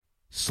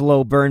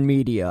Slow Burn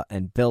Media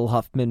and Bill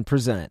Huffman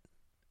present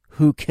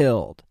Who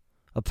Killed,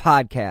 a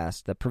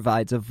podcast that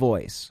provides a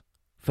voice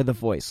for the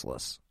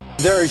voiceless.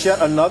 There is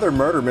yet another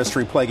murder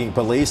mystery plaguing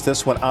police,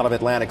 this one out of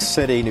Atlantic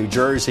City, New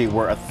Jersey,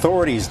 where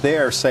authorities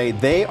there say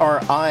they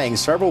are eyeing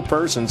several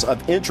persons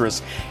of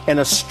interest in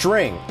a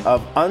string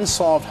of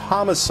unsolved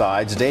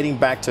homicides dating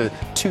back to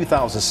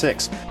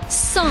 2006.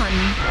 Sun,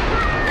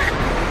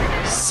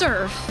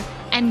 surf,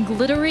 and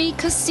glittery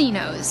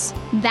casinos.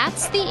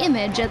 That's the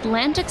image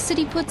Atlantic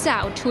City puts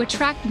out to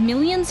attract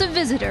millions of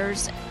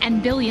visitors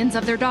and billions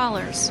of their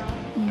dollars.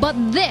 But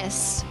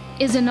this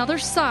is another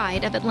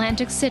side of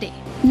Atlantic City.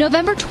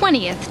 November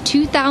 20th,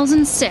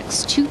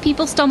 2006, two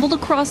people stumbled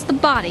across the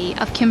body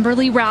of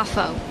Kimberly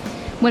Raffo.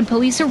 When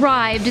police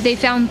arrived, they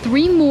found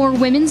three more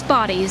women's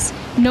bodies,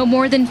 no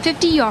more than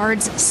 50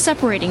 yards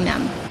separating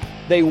them.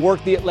 They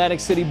worked the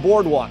Atlantic City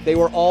boardwalk. They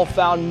were all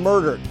found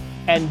murdered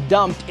and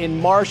dumped in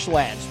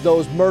marshlands.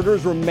 Those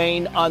murders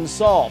remain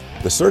unsolved.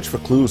 The search for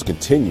clues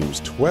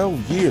continues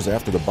 12 years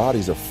after the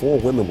bodies of four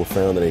women were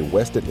found in a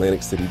West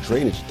Atlantic City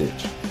drainage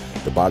ditch.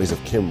 The bodies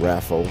of Kim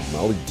Raffo,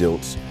 Molly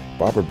Dilts,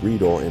 Barbara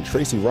Bredor, and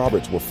Tracy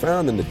Roberts were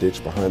found in the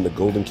ditch behind the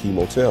Golden Key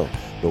Motel,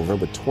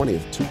 November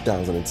 20th,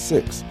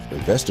 2006.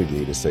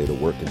 Investigators say the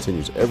work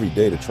continues every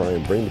day to try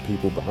and bring the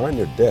people behind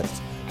their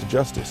deaths to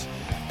justice.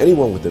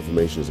 Anyone with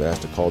information is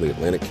asked to call the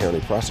Atlantic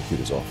County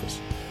Prosecutor's Office.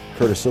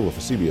 Curtis Silva for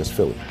CBS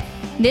Philly.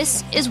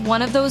 This is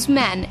one of those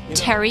men,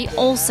 Terry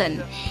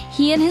Olson.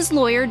 He and his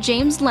lawyer,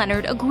 James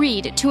Leonard,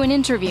 agreed to an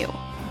interview.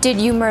 Did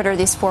you murder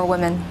these four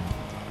women?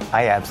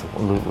 I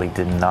absolutely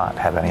did not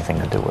have anything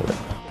to do with it.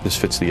 This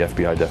fits the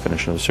FBI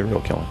definition of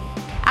serial killing.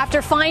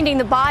 After finding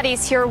the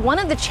bodies here, one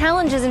of the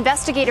challenges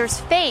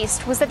investigators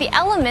faced was that the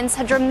elements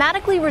had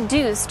dramatically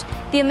reduced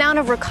the amount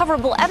of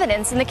recoverable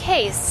evidence in the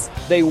case.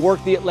 They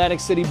worked the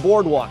Atlantic City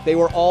boardwalk. They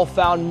were all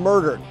found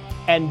murdered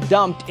and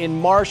dumped in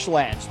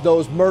marshlands.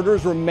 Those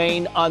murders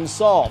remain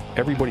unsolved.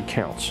 Everybody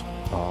counts.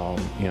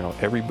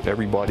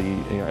 Everybody,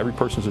 every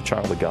person's a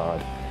child of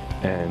God,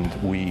 and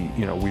we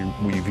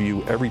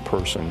view every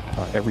person,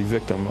 every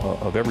victim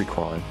of every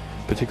crime,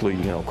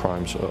 particularly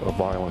crimes of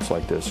violence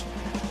like this,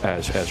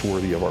 as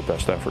worthy of our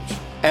best efforts.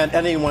 And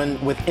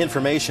anyone with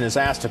information is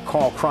asked to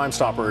call Crime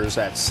Stoppers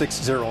at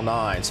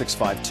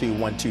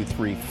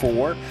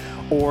 609-652-1234,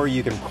 or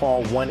you can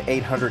call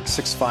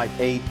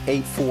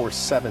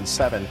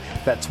 1-800-658-8477.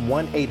 That's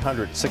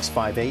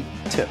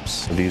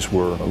 1-800-658-TIPS. These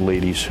were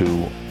ladies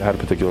who had a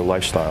particular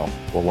lifestyle,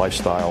 a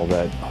lifestyle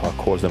that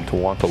caused them to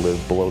want to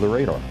live below the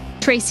radar.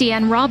 Tracy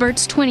Ann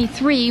Roberts,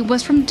 23,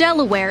 was from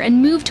Delaware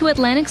and moved to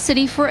Atlantic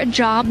City for a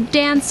job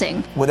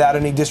dancing. Without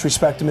any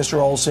disrespect to Mr.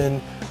 Olson,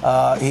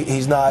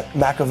 he's not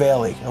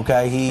Machiavelli,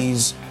 okay?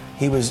 He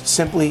was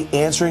simply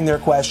answering their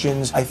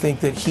questions. I think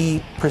that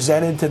he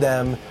presented to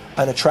them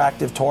an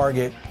attractive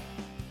target.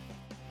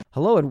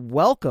 Hello and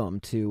welcome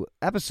to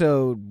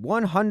episode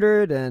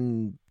 100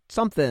 and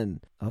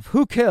something of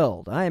Who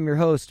Killed. I am your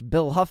host,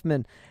 Bill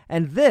Huffman,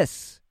 and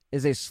this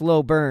is a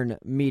Slow Burn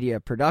Media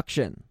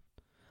production.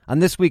 On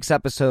this week's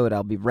episode,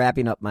 I'll be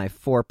wrapping up my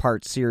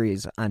four-part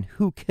series on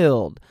Who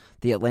Killed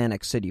the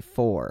Atlantic City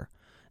Four,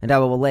 and I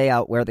will lay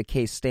out where the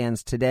case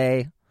stands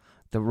today,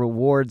 the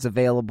rewards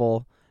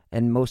available,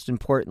 and most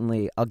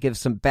importantly, I'll give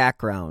some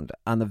background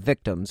on the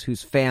victims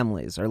whose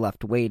families are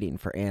left waiting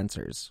for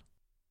answers.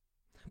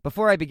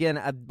 Before I begin,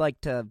 I'd like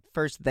to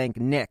first thank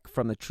Nick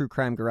from the True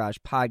Crime Garage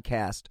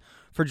podcast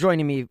for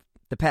joining me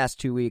the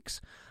past 2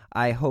 weeks.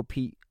 I hope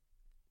he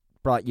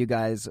brought you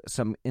guys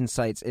some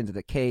insights into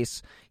the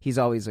case. He's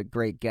always a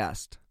great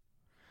guest.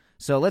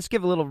 So let's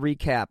give a little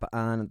recap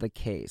on the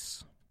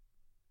case.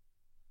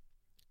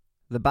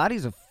 The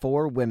bodies of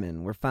four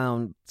women were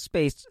found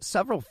spaced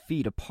several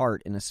feet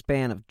apart in a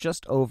span of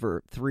just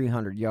over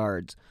 300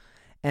 yards,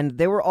 and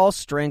they were all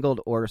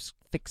strangled or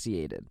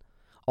asphyxiated.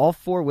 All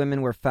four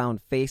women were found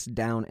face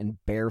down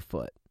and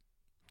barefoot.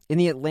 In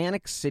the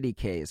Atlantic City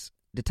case,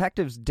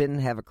 detectives didn't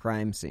have a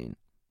crime scene.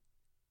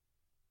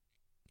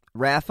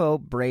 Raffo,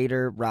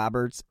 Bredor,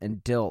 Roberts,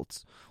 and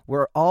Dilts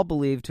were all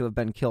believed to have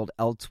been killed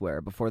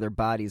elsewhere before their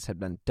bodies had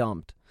been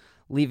dumped,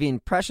 leaving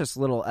precious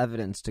little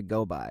evidence to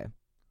go by.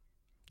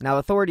 Now,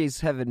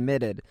 authorities have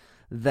admitted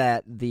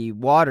that the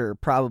water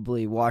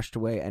probably washed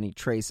away any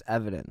trace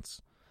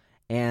evidence,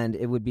 and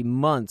it would be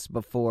months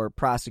before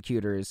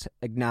prosecutors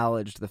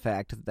acknowledged the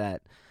fact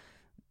that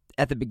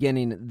at the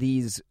beginning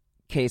these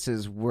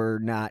cases were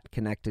not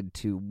connected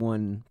to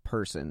one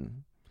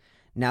person.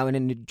 Now, in a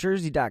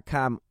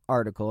NewJersey.com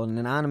article, an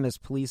anonymous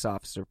police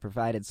officer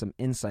provided some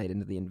insight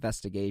into the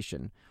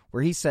investigation,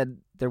 where he said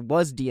there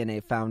was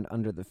DNA found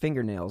under the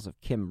fingernails of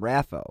Kim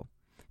Raffo.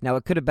 Now,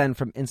 it could have been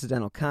from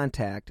incidental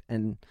contact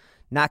and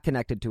not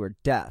connected to her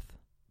death,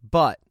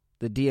 but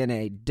the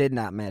DNA did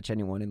not match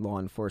anyone in law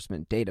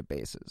enforcement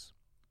databases.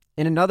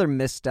 In another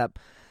misstep,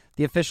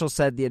 the official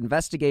said the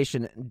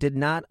investigation did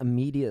not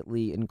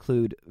immediately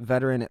include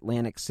veteran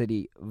Atlantic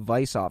City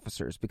vice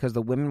officers because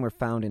the women were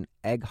found in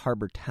Egg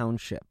Harbor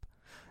Township.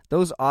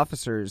 Those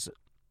officers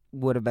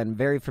would have been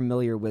very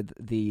familiar with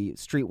the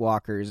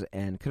streetwalkers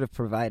and could have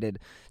provided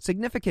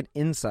significant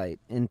insight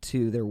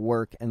into their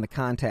work and the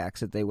contacts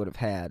that they would have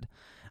had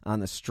on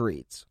the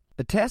streets.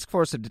 The task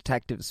force of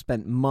detectives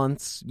spent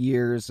months,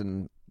 years,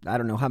 and I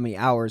don't know how many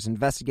hours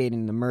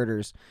investigating the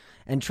murders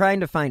and trying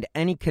to find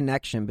any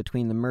connection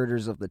between the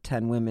murders of the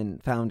 10 women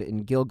found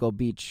in Gilgo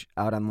Beach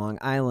out on Long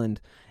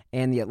Island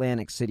and the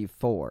Atlantic City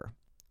Four.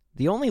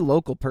 The only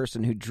local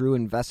person who drew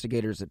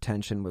investigators'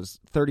 attention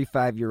was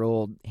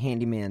 35-year-old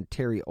handyman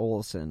Terry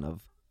Olson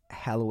of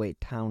Halloway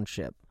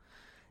Township.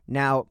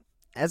 Now,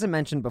 as I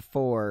mentioned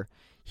before,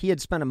 he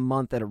had spent a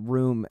month at a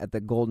room at the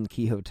Golden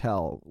Key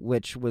Hotel,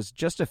 which was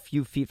just a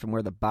few feet from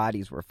where the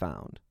bodies were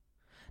found.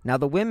 Now,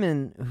 the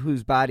women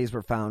whose bodies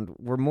were found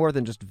were more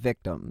than just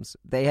victims.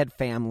 They had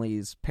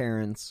families,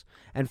 parents,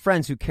 and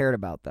friends who cared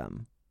about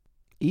them.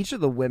 Each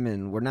of the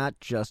women were not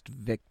just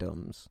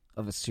victims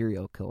of a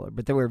serial killer,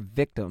 but they were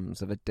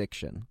victims of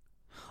addiction.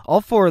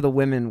 All 4 of the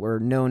women were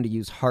known to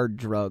use hard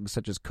drugs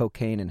such as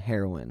cocaine and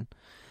heroin,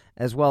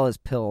 as well as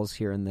pills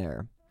here and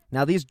there.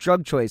 Now, these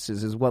drug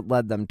choices is what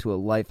led them to a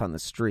life on the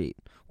street,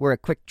 where a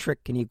quick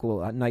trick can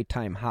equal a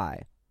nighttime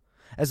high.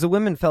 As the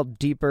women fell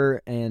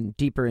deeper and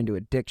deeper into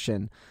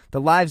addiction,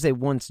 the lives they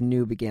once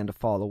knew began to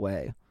fall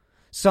away,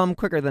 some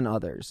quicker than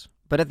others.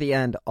 But at the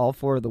end, all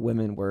 4 of the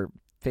women were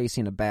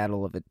facing a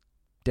battle of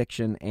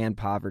addiction and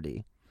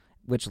poverty,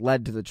 which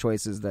led to the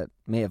choices that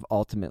may have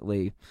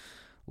ultimately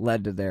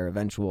led to their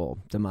eventual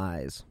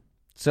demise.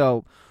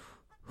 So,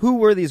 who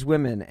were these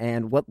women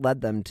and what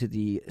led them to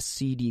the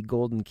seedy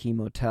Golden Key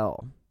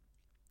Motel?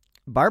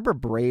 Barbara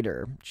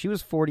Brader, she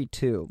was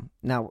 42.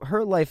 Now,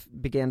 her life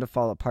began to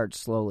fall apart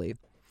slowly.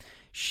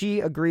 She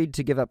agreed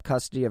to give up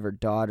custody of her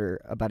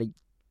daughter about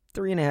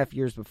 3.5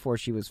 years before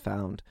she was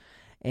found.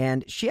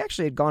 And she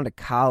actually had gone to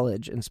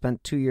college and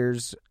spent 2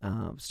 years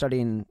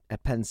studying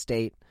at Penn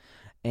State.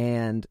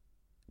 And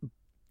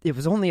it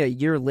was only a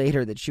year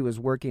later that she was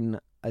working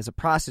as a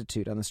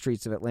prostitute on the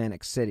streets of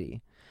Atlantic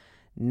City.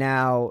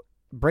 Now,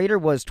 Brader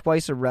was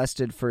twice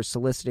arrested for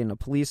soliciting a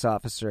police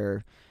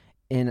officer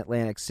in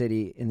Atlantic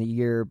City in the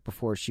year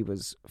before she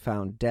was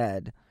found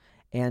dead.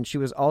 And she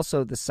was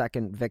also the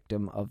second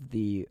victim of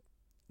the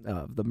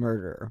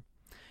murder.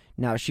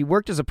 Now, she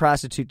worked as a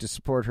prostitute to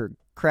support her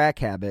crack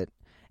habit,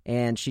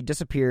 and she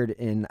disappeared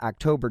in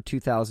October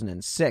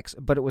 2006,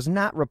 but it was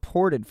not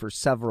reported for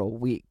several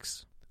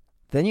weeks.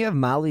 Then you have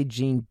Molly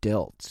Jean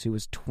Dilts, who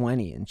was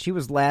 20, and she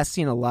was last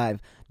seen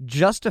alive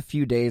just a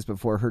few days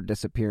before her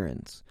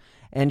disappearance.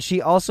 And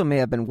she also may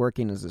have been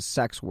working as a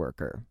sex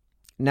worker.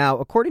 Now,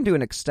 according to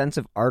an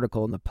extensive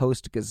article in the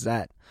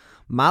Post-Gazette,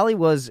 Molly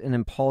was an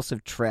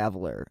impulsive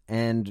traveler,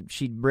 and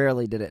she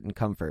rarely did it in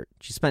comfort.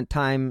 She spent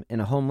time in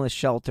a homeless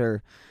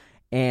shelter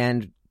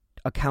and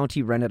a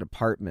county-rented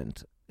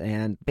apartment.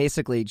 And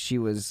basically, she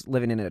was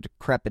living in a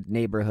decrepit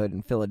neighborhood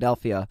in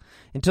Philadelphia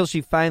until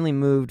she finally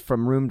moved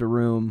from room to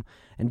room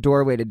and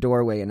doorway to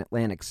doorway in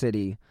Atlantic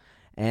City.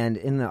 And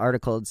in the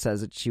article, it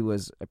says that she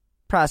was a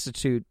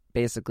prostitute,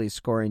 basically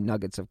scoring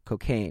nuggets of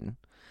cocaine.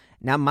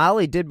 Now,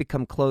 Molly did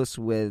become close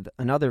with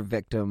another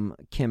victim,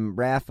 Kim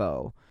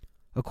Raffo.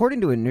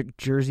 According to a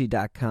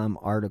NewJersey.com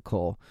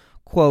article,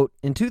 quote,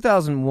 in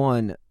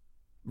 2001,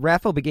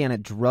 Raffo began a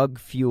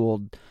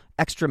drug-fueled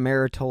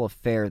extramarital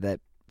affair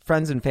that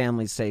friends and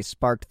families say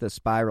sparked the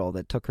spiral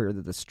that took her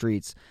to the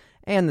streets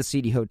and the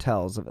seedy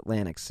hotels of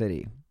Atlantic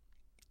City.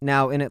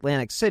 Now, in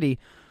Atlantic City,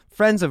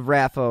 friends of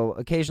Raffo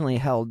occasionally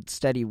held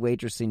steady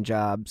waitressing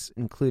jobs,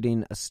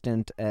 including a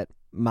stint at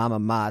Mama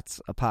Mott's,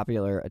 a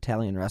popular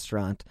Italian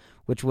restaurant,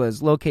 which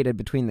was located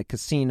between the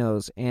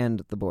casinos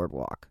and the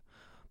boardwalk.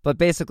 But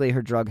basically,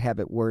 her drug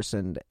habit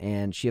worsened,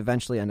 and she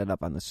eventually ended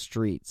up on the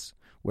streets,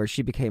 where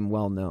she became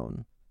well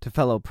known to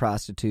fellow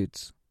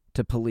prostitutes,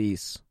 to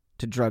police,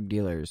 to drug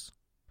dealers.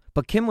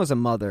 But Kim was a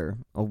mother,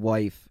 a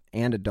wife,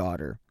 and a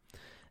daughter.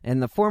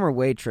 And the former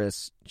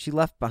waitress, she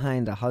left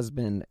behind a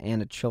husband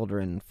and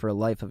children for a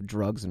life of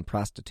drugs and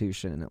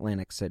prostitution in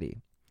Atlantic City.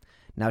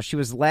 Now, she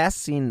was last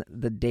seen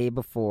the day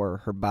before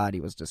her body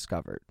was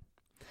discovered.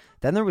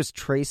 Then there was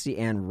Tracy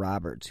Ann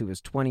Roberts, who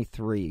was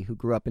 23, who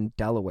grew up in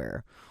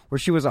Delaware, where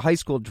she was a high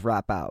school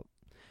dropout.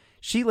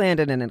 She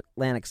landed in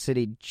Atlantic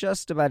City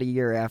just about a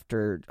year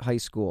after high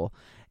school,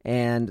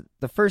 and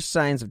the first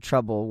signs of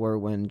trouble were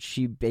when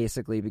she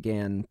basically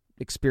began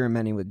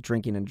experimenting with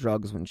drinking and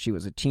drugs when she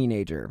was a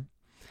teenager.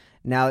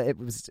 Now, it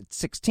was at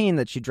 16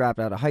 that she dropped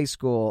out of high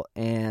school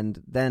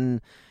and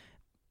then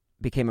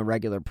became a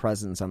regular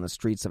presence on the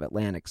streets of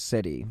Atlantic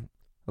City.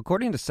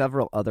 According to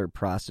several other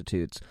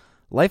prostitutes,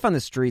 life on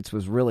the streets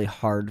was really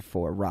hard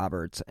for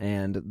Roberts,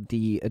 and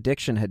the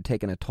addiction had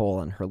taken a toll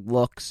on her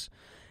looks,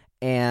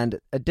 and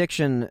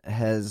addiction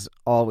has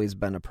always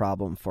been a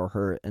problem for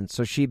her, and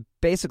so she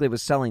basically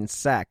was selling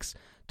sex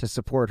to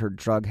support her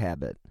drug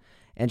habit.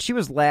 And she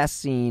was last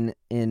seen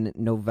in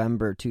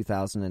November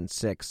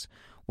 2006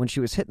 when she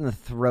was hit in the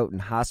throat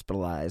and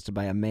hospitalized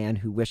by a man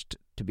who wished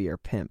to be her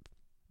pimp.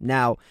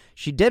 Now,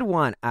 she did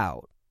want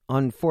out.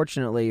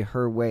 Unfortunately,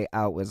 her way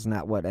out was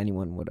not what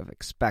anyone would have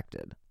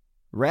expected.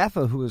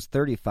 Raffo, who was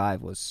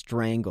 35, was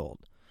strangled,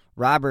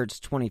 Roberts,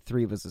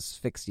 23, was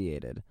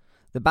asphyxiated.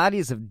 The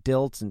bodies of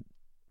Dilts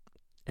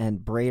and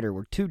Brader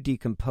were too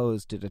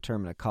decomposed to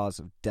determine a cause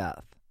of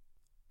death.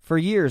 For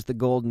years, the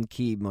Golden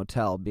Key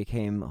Motel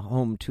became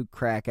home to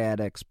crack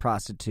addicts,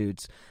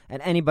 prostitutes,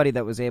 and anybody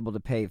that was able to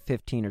pay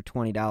 $15 or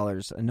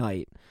 $20 a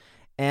night.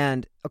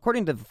 And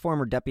according to the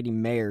former deputy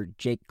mayor,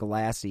 Jake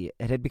Galassi,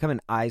 it had become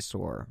an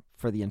eyesore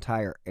for the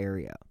entire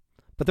area.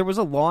 But there was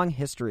a long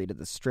history to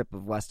the strip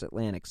of West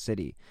Atlantic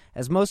City,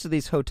 as most of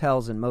these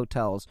hotels and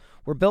motels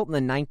were built in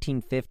the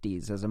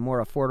 1950s as a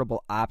more affordable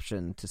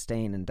option to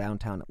staying in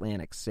downtown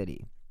Atlantic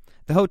City.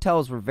 The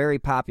hotels were very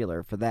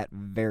popular for that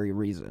very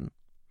reason.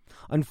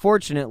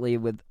 Unfortunately,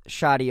 with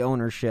shoddy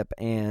ownership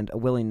and a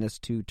willingness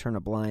to turn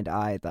a blind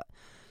eye, the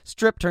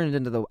Strip turned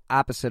into the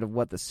opposite of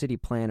what the city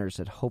planners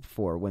had hoped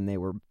for when they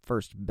were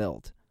first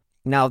built.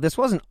 Now, this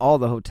wasn't all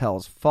the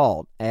hotel's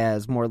fault,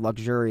 as more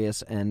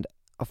luxurious and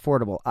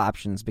affordable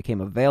options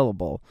became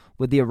available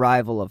with the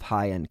arrival of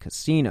high-end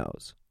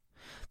casinos.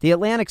 The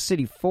Atlantic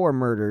City 4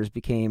 murders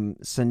became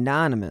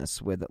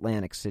synonymous with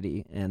Atlantic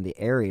City and the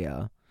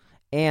area,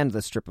 and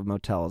the strip of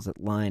motels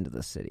that lined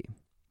the city.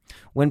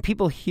 When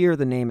people hear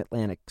the name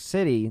Atlantic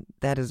City,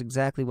 that is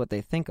exactly what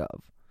they think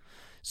of.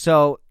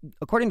 So,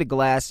 according to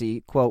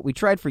Galassi, quote, "We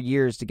tried for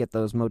years to get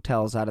those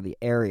motels out of the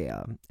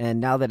area, and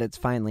now that it's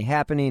finally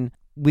happening,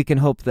 we can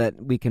hope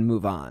that we can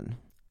move on."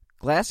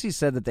 Galassi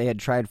said that they had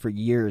tried for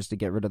years to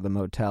get rid of the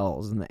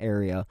motels in the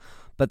area,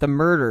 but the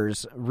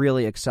murders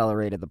really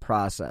accelerated the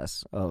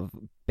process of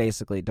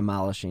basically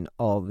demolishing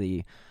all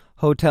the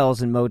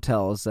hotels and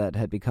motels that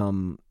had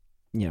become,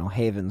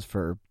 havens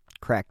for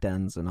crack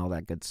dens and all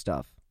that good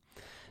stuff.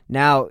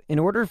 Now, in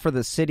order for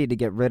the city to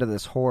get rid of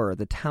this horror,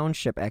 the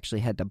township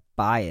actually had to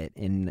buy it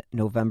in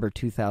November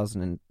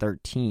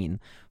 2013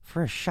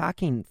 for a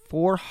shocking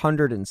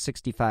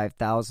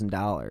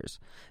 $465,000.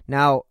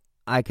 Now,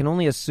 I can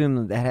only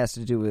assume that has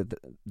to do with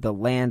the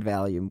land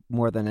value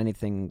more than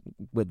anything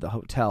with the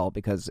hotel,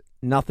 because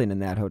nothing in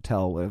that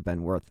hotel would have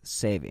been worth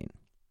saving.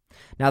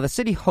 Now, the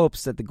city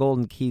hopes that the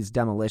Golden Key's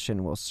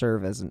demolition will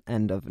serve as an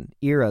end of an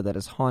era that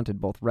has haunted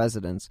both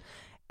residents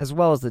as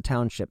well as the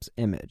township's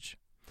image.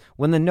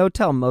 When the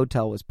Notel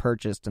Motel was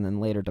purchased and then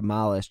later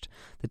demolished,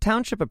 the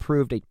township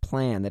approved a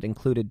plan that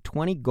included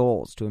 20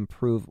 goals to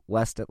improve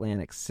West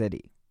Atlantic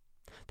City.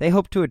 They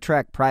hoped to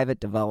attract private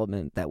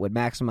development that would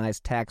maximize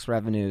tax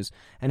revenues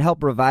and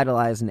help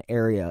revitalize an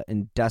area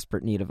in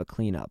desperate need of a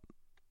cleanup.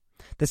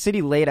 The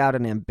city laid out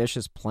an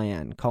ambitious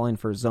plan calling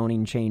for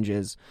zoning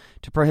changes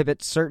to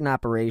prohibit certain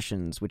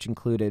operations, which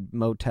included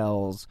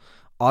motels,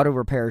 auto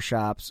repair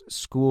shops,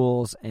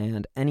 schools,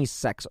 and any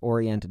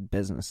sex-oriented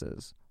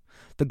businesses.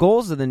 The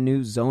goals of the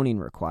new zoning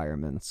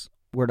requirements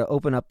were to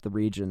open up the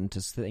region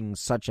to things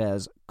such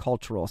as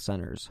cultural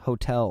centers,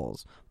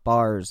 hotels,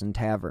 bars, and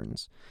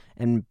taverns,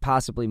 and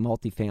possibly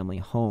multifamily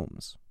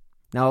homes.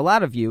 Now, a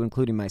lot of you,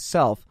 including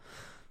myself,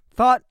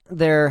 thought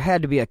there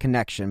had to be a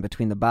connection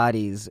between the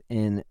bodies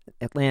in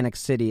Atlantic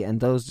City and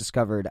those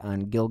discovered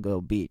on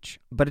Gilgo Beach.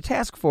 But a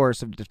task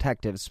force of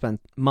detectives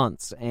spent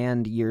months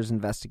and years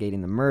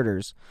investigating the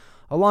murders,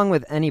 along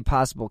with any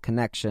possible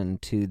connection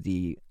to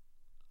the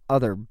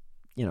other,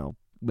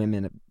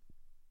 women at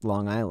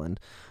Long Island.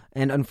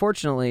 And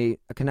unfortunately,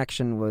 a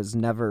connection was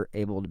never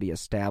able to be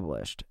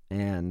established,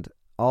 and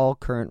all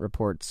current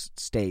reports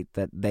state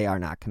that they are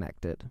not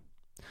connected.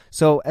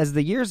 So, as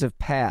the years have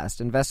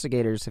passed,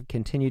 investigators have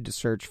continued to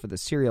search for the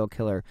serial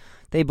killer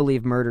they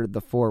believe murdered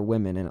the 4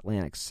 women in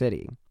Atlantic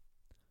City.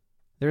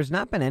 There has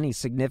not been any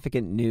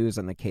significant news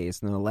on the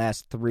case in the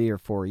last 3 or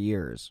 4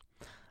 years.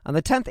 On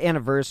the 10th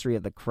anniversary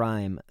of the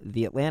crime,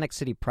 the Atlantic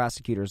City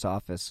Prosecutor's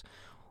Office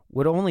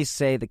would only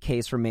say the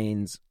case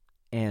remains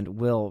and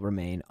will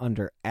remain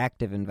under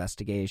active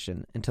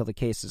investigation until the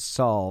case is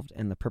solved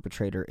and the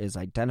perpetrator is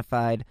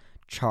identified,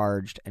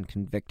 charged, and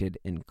convicted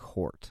in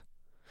court.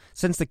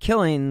 Since the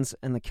killings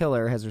and the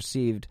killer has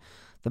received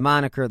the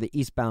moniker the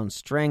Eastbound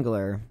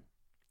Strangler,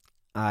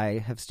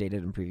 I have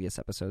stated in previous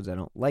episodes I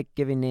don't like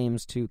giving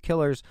names to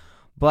killers,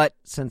 but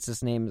since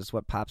this name is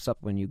what pops up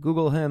when you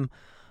Google him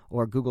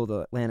or Google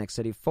the Atlantic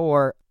City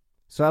 4,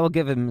 so I will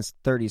give him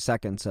 30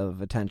 seconds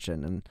of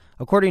attention. And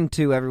according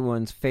to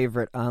everyone's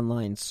favorite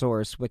online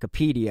source,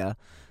 Wikipedia,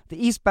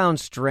 the Eastbound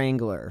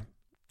Strangler,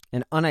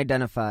 an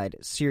unidentified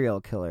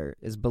serial killer,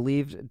 is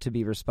believed to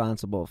be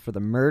responsible for the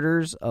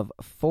murders of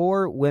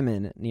 4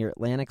 women near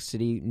Atlantic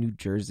City, New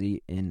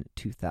Jersey in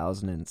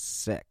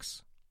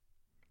 2006.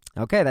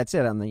 Okay, that's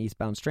it on the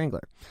Eastbound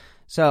Strangler.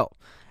 So,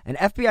 an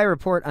FBI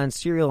report on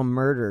serial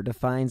murder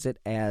defines it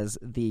as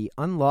the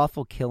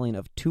unlawful killing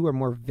of 2 or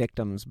more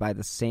victims by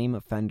the same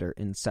offender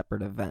in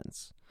separate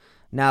events.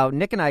 Now,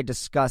 Nick and I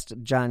discussed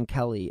John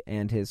Kelly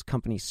and his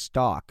company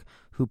Stalk,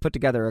 who put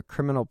together a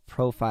criminal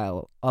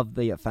profile of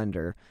the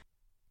offender.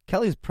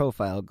 Kelly's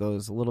profile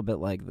goes a little bit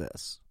like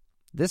this.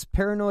 This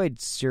paranoid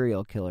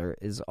serial killer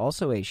is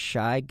also a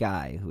shy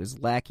guy who is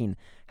lacking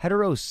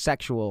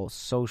heterosexual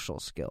social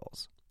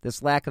skills.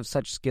 This lack of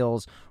such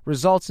skills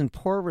results in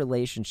poor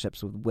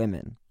relationships with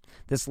women.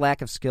 This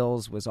lack of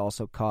skills was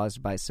also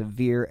caused by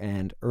severe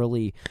and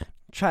early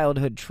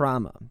childhood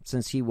trauma.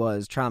 Since he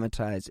was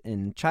traumatized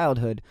in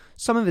childhood,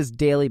 some of his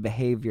daily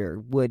behavior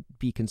would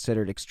be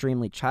considered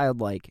extremely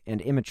childlike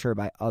and immature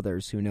by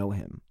others who know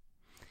him.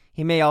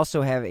 He may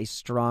also have a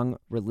strong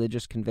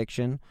religious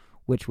conviction,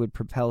 which would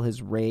propel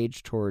his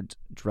rage towards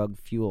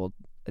drug-fueled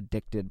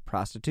addicted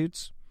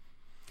prostitutes.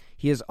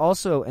 He is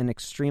also an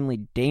extremely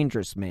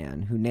dangerous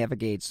man who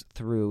navigates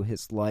through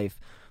his life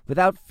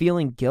without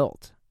feeling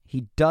guilt.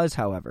 He does,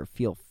 however,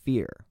 feel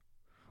fear.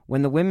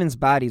 When the women's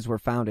bodies were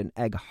found in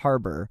Egg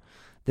Harbor,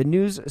 the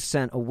news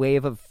sent a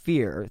wave of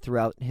fear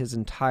throughout his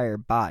entire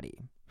body.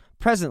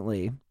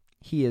 Presently,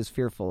 he is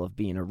fearful of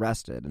being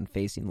arrested and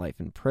facing life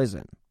in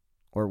prison,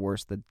 or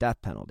worse, the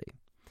death penalty.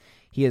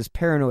 He is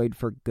paranoid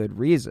for good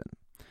reason.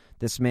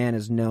 This man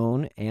is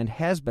known and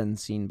has been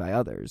seen by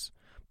others,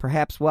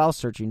 perhaps while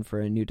searching for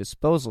a new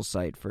disposal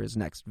site for his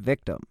next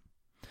victim.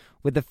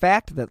 With the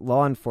fact that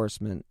law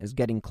enforcement is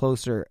getting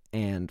closer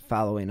and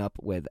following up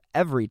with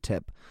every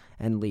tip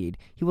and lead,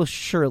 he will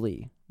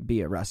surely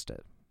be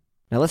arrested.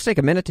 Now let's take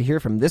a minute to hear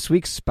from this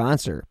week's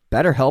sponsor,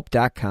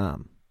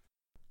 BetterHelp.com.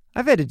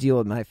 I've had to deal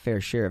with my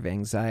fair share of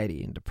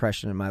anxiety and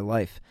depression in my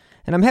life,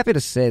 and I'm happy to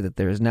say that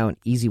there is now an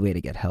easy way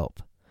to get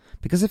help.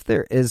 Because if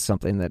there is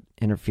something that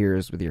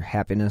interferes with your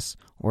happiness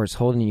or is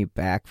holding you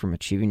back from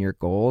achieving your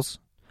goals,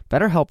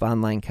 BetterHelp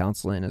Online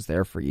Counseling is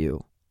there for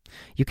you.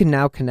 You can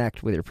now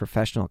connect with your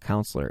professional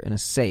counselor in a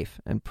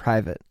safe and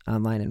private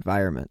online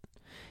environment.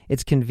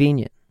 It's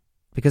convenient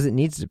because it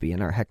needs to be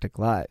in our hectic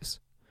lives.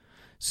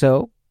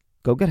 So,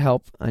 go get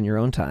help on your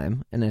own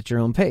time and at your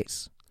own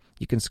pace.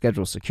 You can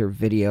schedule secure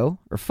video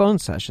or phone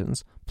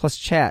sessions, plus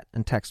chat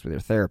and text with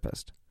your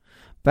therapist.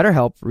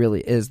 BetterHelp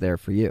really is there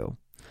for you.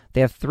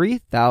 They have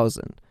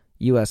 3,000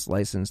 U.S.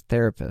 licensed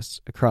therapists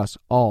across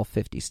all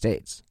 50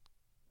 states.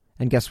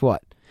 And guess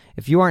what?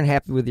 If you aren't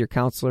happy with your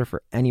counselor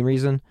for any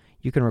reason,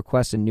 you can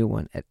request a new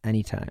one at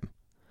any time.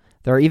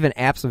 There are even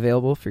apps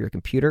available for your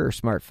computer or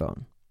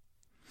smartphone.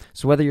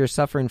 So whether you're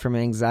suffering from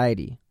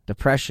anxiety,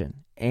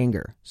 depression,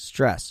 anger,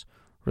 stress,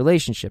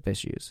 relationship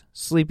issues,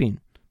 sleeping,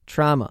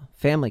 trauma,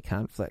 family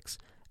conflicts,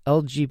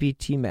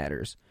 LGBT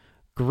matters,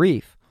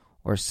 grief,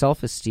 or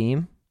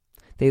self-esteem,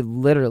 they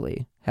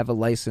literally have a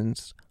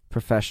licensed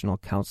professional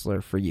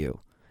counselor for you.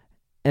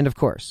 And of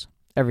course,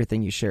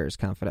 everything you share is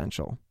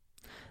confidential.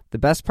 The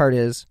best part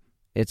is,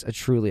 it's a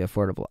truly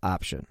affordable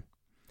option.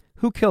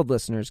 Who Killed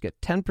listeners get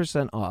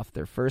 10% off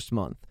their first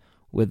month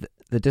with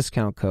the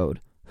discount code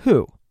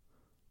WHO.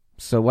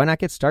 So why not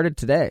get started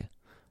today?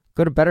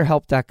 Go to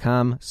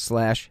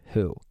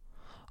BetterHelp.com/WHO.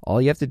 All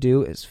you have to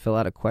do is fill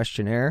out a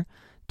questionnaire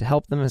to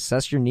help them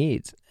assess your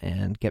needs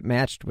and get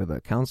matched with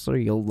a counselor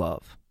you'll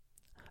love.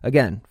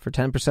 Again, for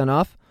 10%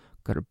 off,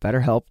 go to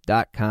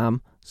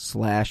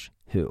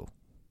BetterHelp.com/WHO.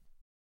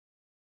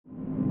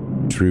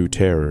 True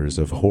terrors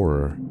of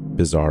horror,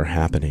 bizarre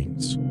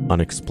happenings,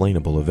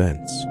 unexplainable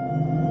events.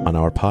 On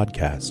our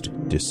podcast,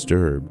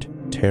 Disturbed,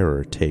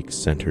 terror takes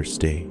center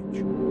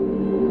stage.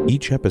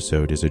 Each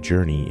episode is a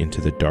journey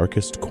into the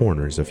darkest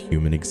corners of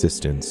human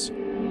existence,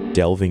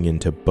 delving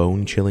into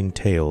bone-chilling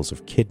tales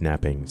of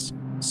kidnappings,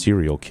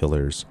 serial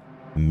killers,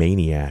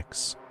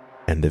 maniacs,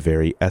 and the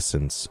very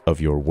essence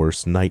of your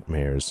worst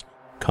nightmares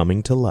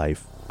coming to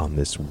life on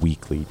this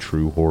weekly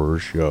true horror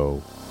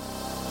show.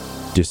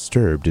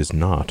 Disturbed is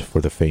not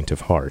for the faint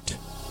of heart.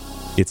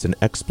 It's an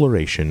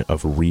exploration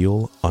of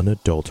real,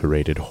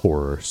 unadulterated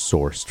horror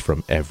sourced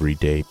from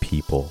everyday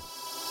people.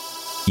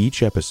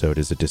 Each episode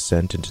is a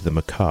descent into the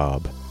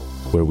macabre,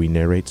 where we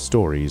narrate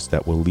stories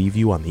that will leave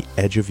you on the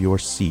edge of your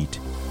seat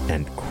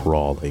and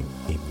crawling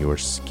in your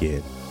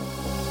skin.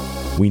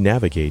 We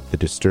navigate the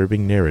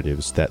disturbing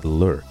narratives that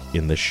lurk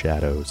in the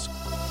shadows,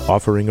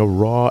 offering a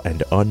raw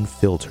and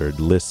unfiltered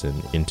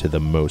listen into the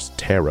most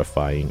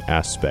terrifying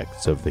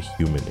aspects of the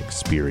human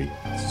experience.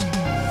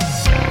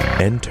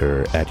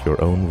 Enter at your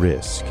own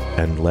risk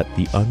and let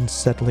the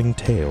unsettling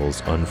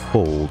tales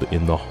unfold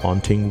in the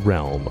haunting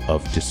realm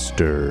of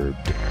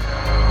Disturbed.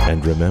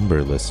 And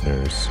remember,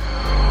 listeners,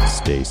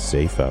 stay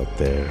safe out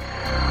there.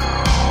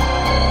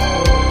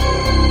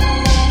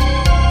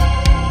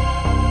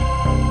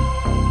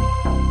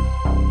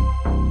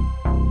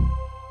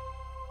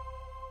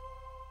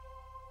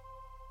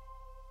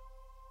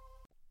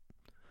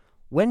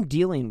 When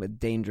dealing with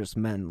dangerous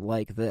men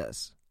like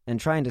this, and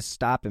trying to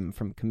stop him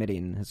from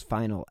committing his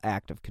final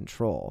act of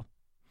control,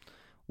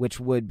 which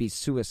would be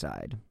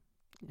suicide,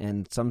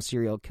 and some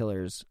serial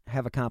killers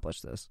have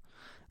accomplished this,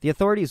 the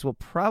authorities will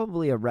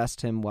probably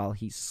arrest him while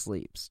he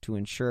sleeps to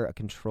ensure a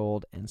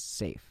controlled and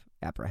safe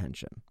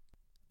apprehension.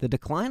 The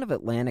decline of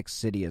Atlantic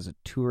City as a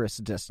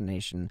tourist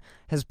destination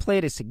has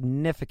played a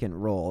significant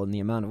role in the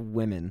amount of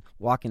women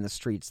walking the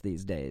streets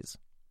these days.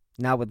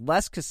 Now, with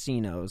less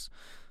casinos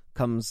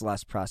comes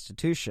less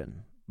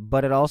prostitution,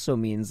 but it also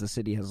means the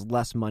city has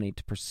less money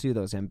to pursue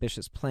those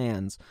ambitious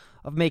plans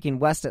of making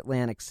West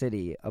Atlantic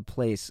City a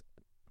place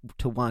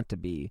to want to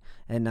be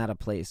and not a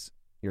place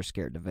you're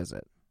scared to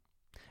visit.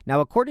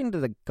 Now, according to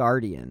The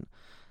Guardian,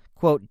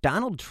 quote,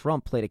 Donald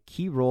Trump played a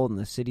key role in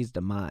the city's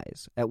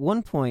demise. At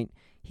one point,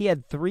 He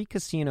had 3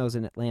 casinos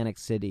in Atlantic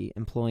City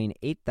employing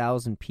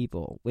 8,000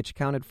 people, which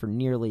accounted for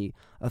nearly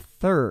a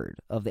third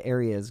of the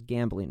area's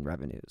gambling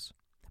revenues.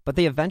 But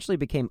they eventually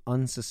became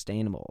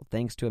unsustainable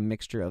thanks to a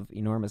mixture of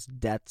enormous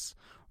debts,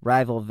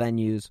 rival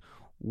venues,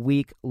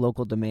 weak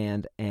local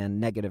demand, and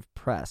negative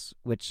press,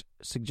 which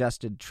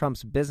suggested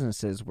Trump's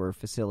businesses were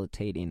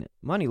facilitating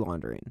money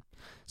laundering,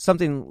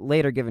 something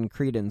later given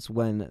credence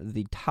when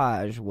the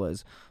Taj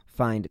was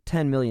fined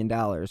 $10 million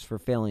for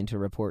failing to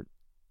report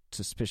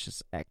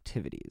suspicious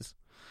activities.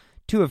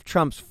 2 of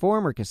Trump's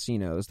former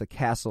casinos, the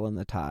Castle and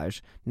the Taj,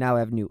 now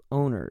have new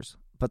owners,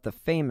 but the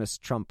famous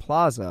Trump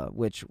Plaza,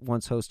 which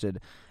once hosted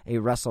a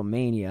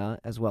WrestleMania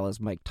as well as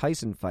Mike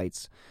Tyson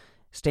fights,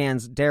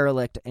 stands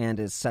derelict and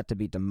is set to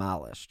be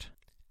demolished.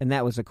 And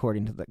that was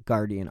according to the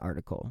Guardian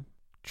article.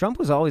 Trump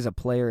was always a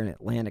player in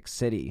Atlantic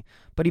City,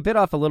 but he bit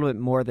off a little bit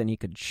more than he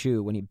could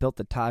chew when he built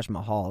the Taj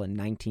Mahal in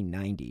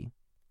 1990.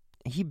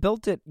 He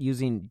built it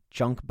using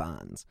junk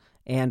bonds,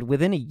 and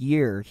within a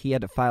year he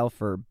had to file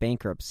for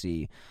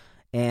bankruptcy,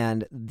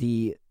 and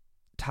the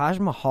Taj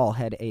Mahal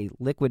had a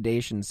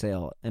liquidation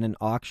sale and an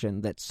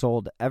auction that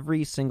sold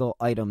every single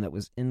item that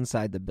was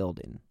inside the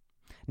building.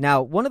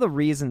 Now, one of the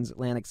reasons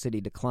Atlantic City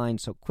declined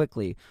so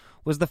quickly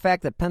was the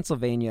fact that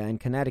Pennsylvania and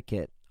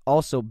Connecticut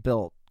also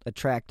built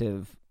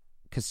attractive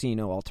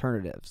casino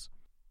alternatives.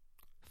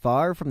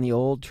 Far from the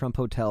old Trump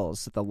hotels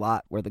sit the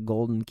lot where the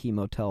Golden Key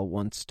Motel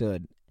once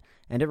stood,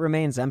 and it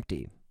remains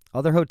empty.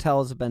 Other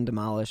hotels have been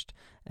demolished,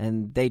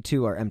 and they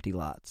too are empty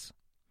lots.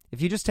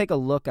 If you just take a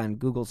look on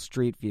Google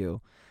Street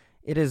View,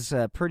 it is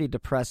pretty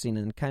depressing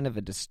and kind of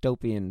a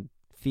dystopian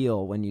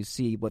feel when you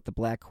see what the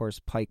Black Horse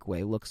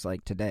Pikeway looks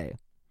like today.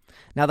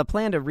 Now, the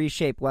plan to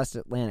reshape West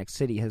Atlantic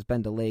City has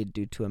been delayed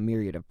due to a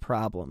myriad of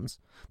problems,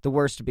 the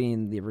worst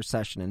being the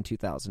recession in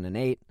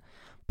 2008,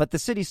 but the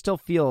city still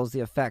feels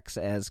the effects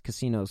as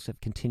casinos have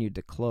continued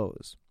to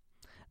close.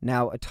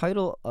 Now, a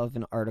title of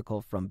an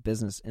article from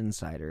Business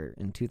Insider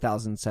in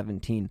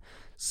 2017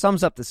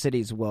 sums up the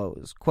city's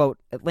woes. Quote,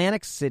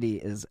 Atlantic City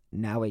is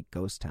now a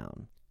ghost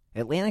town.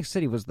 Atlantic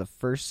City was the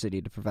first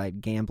city to provide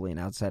gambling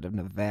outside of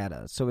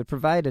Nevada, so it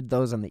provided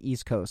those on the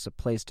East Coast a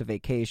place to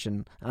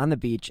vacation on the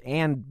beach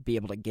and be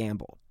able to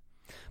gamble.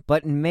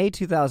 But in May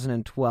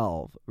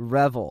 2012,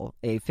 Revel,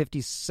 a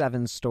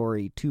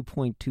 57-story,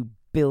 $2.2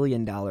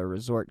 billion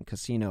resort and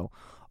casino,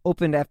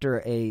 opened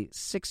after a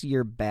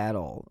 6-year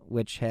battle,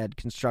 which had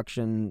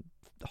construction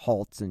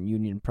halts and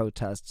union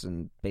protests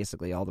and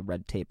basically all the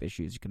red tape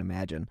issues you can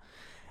imagine.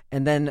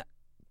 And then,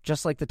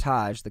 just like the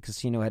Taj, the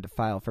casino had to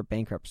file for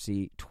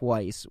bankruptcy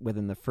twice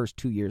within the first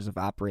 2 years of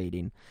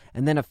operating,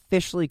 and then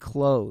officially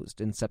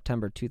closed in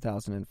September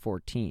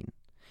 2014.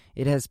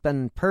 It has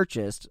been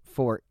purchased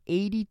for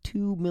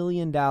 $82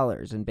 million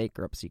in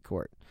bankruptcy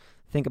court.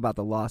 Think about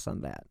the loss on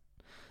that.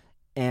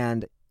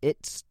 And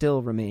it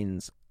still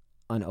remains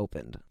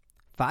unopened.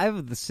 5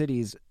 of the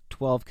city's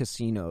 12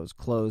 casinos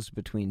closed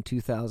between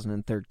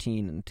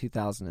 2013 and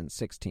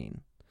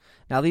 2016.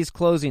 Now, these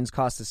closings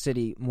cost the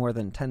city more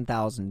than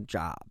 10,000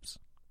 jobs.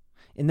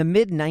 In the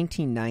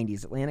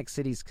mid-1990s, Atlantic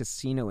City's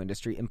casino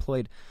industry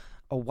employed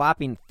a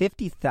whopping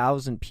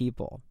 50,000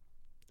 people.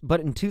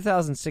 But in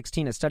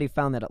 2016, a study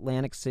found that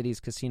Atlantic City's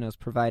casinos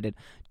provided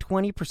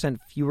 20%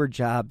 fewer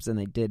jobs than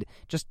they did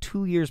just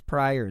 2 years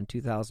prior in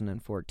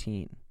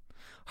 2014.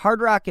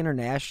 Hard Rock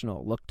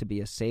International looked to be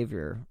a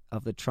savior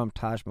of the Trump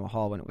Taj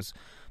Mahal when it was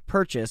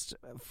purchased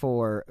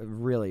for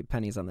really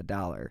pennies on the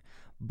dollar.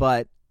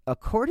 But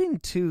according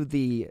to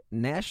the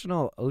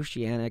National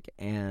Oceanic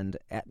and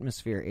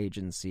Atmosphere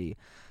Agency,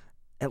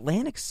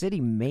 Atlantic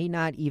City may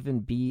not even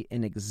be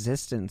in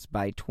existence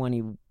by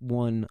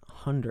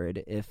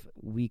 2100 if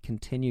we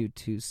continue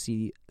to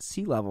see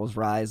sea levels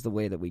rise the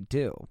way that we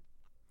do.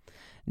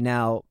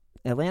 Now,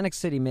 Atlantic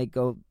City may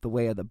go the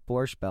way of the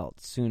Borscht Belt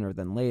sooner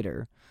than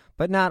later,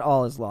 but not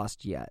all is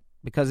lost yet,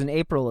 because in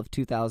April of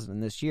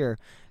 2000 this year,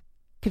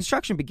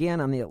 construction began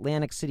on the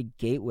Atlantic City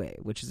Gateway,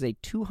 which is a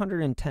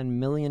 $210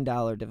 million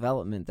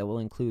development that will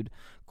include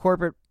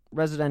corporate,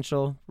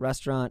 residential,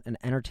 restaurant, and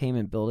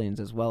entertainment buildings,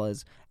 as well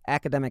as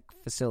academic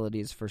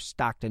facilities for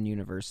Stockton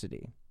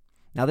University.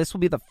 Now, this will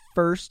be the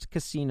first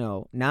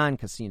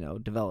non-casino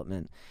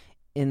development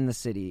in the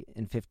city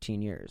in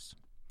 15 years.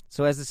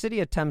 So as the city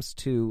attempts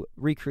to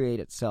recreate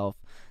itself,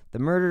 the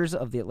murders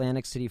of the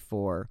Atlantic City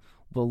Four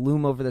will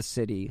loom over the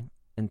city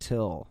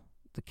until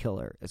the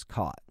killer is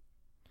caught.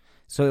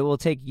 So it will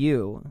take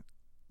you,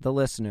 the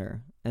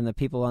listener, and the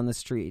people on the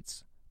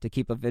streets to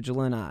keep a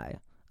vigilant eye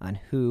on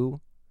who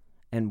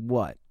and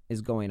what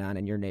is going on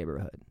in your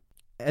neighborhood.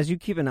 As you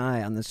keep an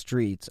eye on the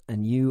streets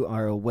and you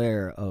are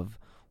aware of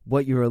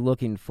what you are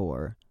looking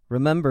for,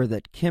 remember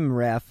that Kim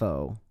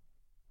Raffo,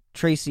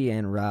 Tracy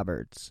Ann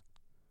Roberts,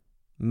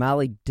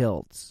 Molly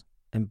Dilts,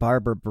 and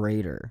Barbara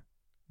Brader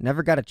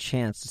never got a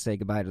chance to say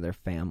goodbye to their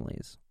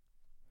families.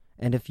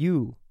 And if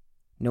you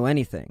know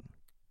anything,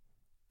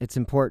 it's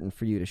important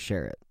for you to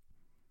share it.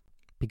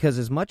 Because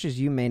as much as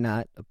you may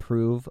not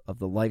approve of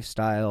the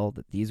lifestyle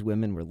that these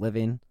women were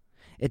living,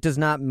 it does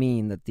not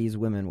mean that these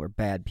women were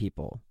bad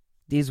people.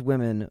 These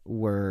women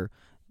were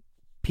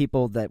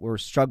people that were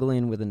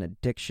struggling with an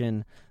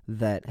addiction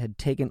that had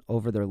taken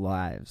over their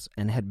lives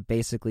and had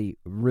basically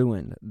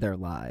ruined their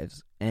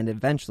lives and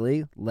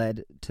eventually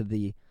led to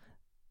the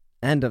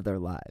end of their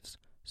lives.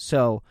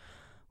 So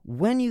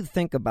when you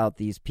think about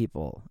these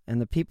people and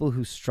the people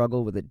who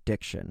struggle with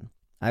addiction,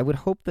 I would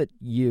hope that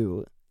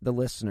you, the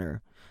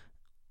listener,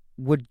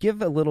 would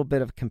give a little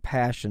bit of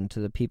compassion to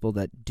the people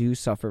that do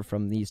suffer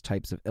from these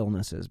types of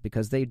illnesses,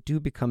 because they do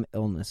become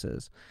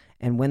illnesses.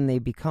 And when they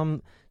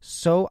become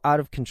so out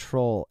of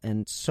control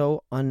and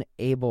so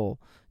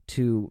unable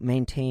to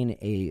maintain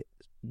a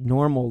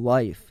normal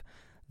life,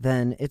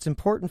 then it's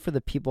important for the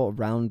people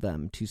around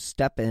them to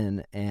step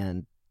in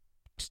and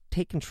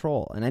take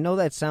control. And I know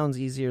that sounds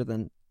easier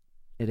than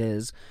it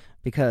is,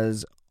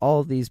 because all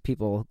of these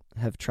people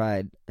have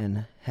tried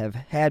and have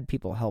had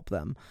people help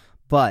them.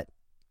 But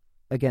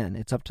again,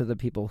 it's up to the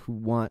people who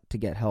want to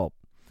get help,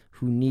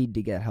 who need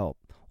to get help,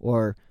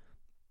 or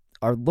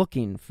are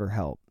looking for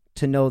help,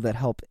 to know that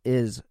help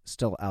is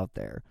still out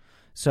there.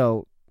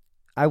 So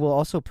I will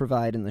also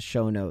provide in the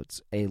show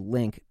notes a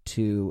link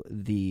to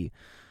the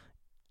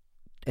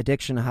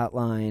addiction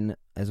hotline,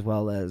 as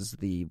well as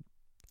the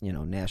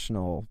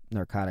National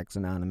Narcotics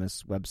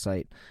Anonymous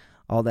website,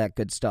 all that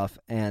good stuff.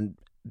 And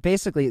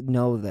basically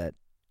know that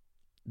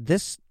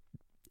this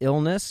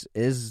illness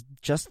is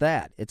just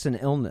that. It's an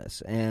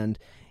illness, and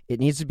it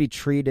needs to be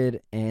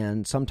treated.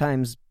 And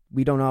sometimes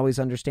we don't always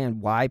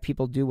understand why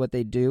people do what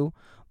they do,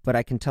 but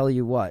I can tell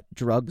you what,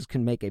 drugs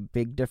can make a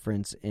big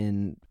difference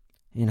in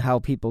how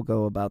people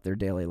go about their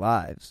daily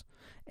lives.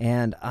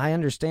 And I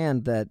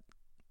understand that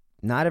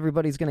not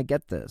everybody's going to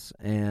get this,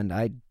 and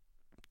I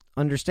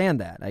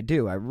understand that. I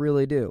do. I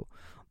really do.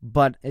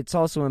 But it's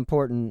also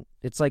important.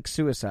 It's like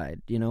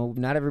suicide.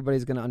 Not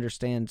everybody's going to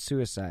understand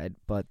suicide,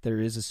 but there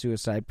is a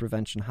suicide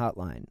prevention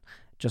hotline,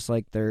 just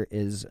like there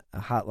is a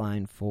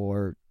hotline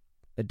for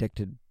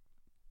addicted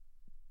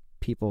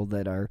people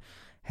that are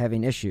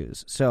having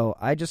issues. So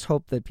I just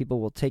hope that people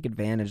will take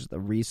advantage of the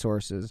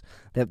resources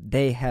that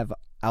they have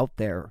out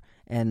there,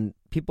 and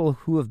people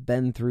who have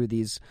been through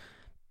these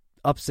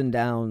ups and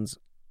downs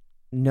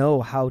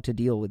know how to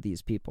deal with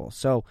these people.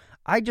 So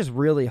I just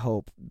really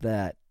hope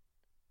that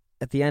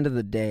at the end of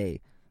the day,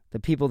 the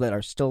people that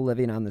are still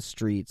living on the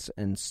streets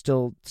and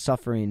still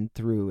suffering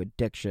through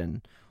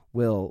addiction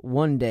will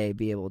one day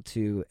be able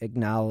to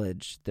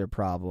acknowledge their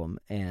problem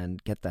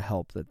and get the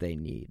help that they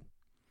need.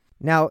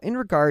 Now, in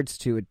regards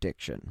to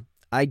addiction,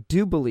 I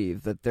do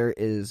believe that there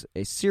is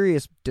a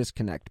serious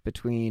disconnect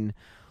between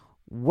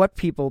what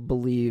people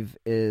believe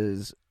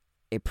is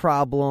a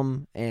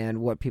problem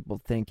and what people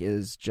think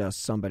is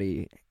just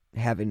somebody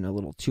having a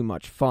little too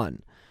much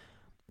fun.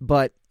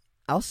 But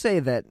I'll say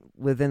that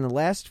within the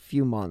last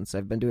few months,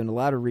 I've been doing a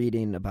lot of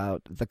reading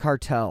about the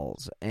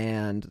cartels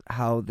and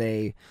how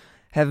they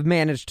have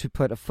managed to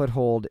put a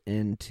foothold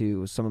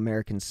into some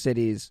American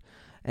cities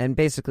and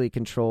basically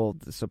control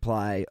the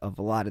supply of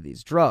a lot of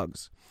these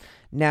drugs.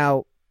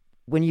 Now,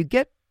 when you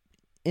get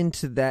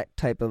into that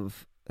type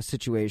of a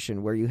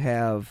situation where you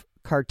have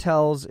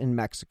cartels in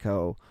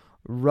Mexico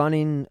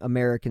running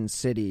American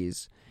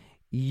cities,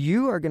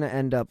 you are going to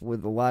end up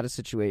with a lot of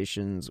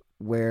situations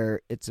where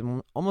it's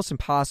almost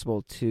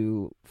impossible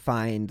to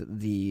find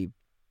the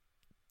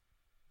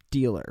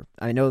dealer.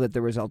 I know that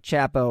there was El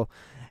Chapo,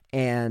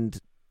 and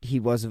he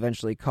was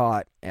eventually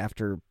caught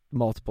after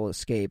multiple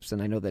escapes,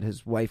 and I know that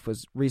his wife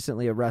was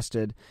recently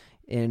arrested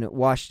in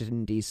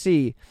Washington,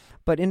 D.C.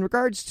 But in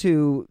regards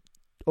to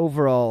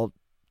overall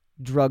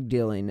drug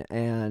dealing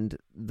and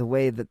the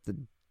way that the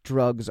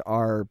drugs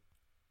are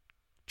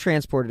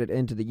transported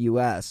into the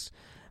U.S.,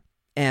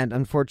 and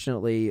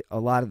unfortunately, a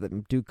lot of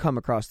them do come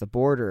across the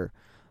border,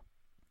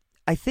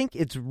 I think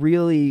it's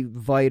really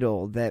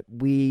vital that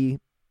we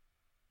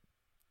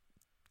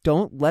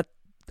don't let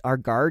our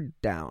guard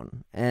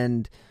down.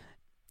 And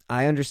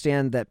I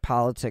understand that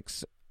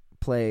politics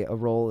play a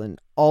role in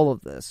all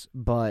of this,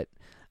 but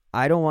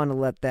I don't want to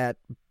let that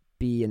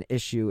be an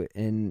issue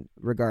in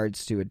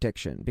regards to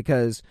addiction,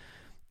 because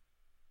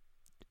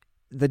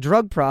the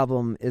drug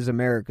problem is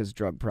America's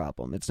drug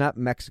problem. It's not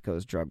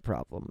Mexico's drug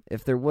problem.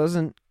 If there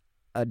wasn't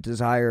a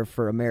desire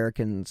for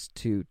Americans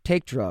to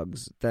take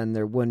drugs, then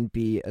there wouldn't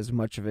be as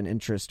much of an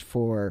interest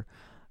for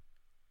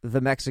the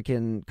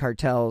Mexican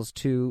cartels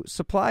to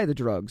supply the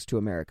drugs to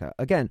America.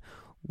 Again,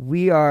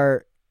 we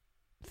are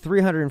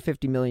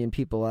 350 million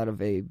people out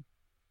of a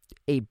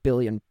 8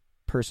 billion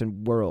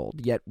person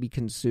world, yet we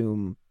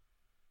consume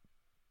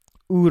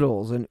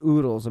oodles and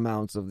oodles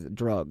amounts of the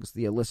drugs,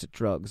 the illicit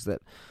drugs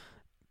that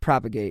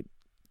propagate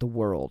the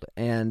world.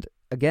 And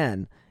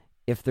again,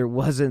 if there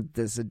wasn't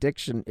this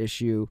addiction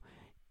issue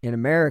in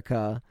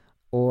America,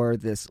 or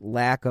this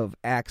lack of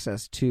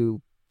access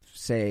to,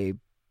 say,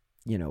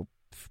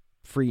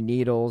 free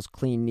needles,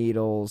 clean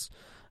needles,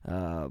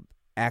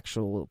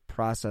 actual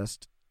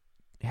processed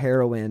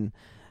heroin,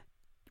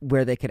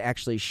 where they could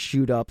actually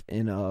shoot up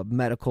in a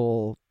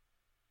medical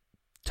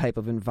type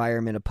of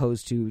environment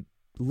opposed to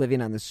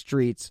living on the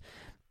streets,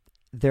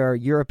 there are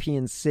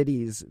European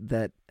cities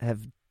that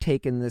have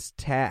taken this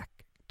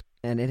tack,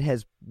 and it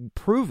has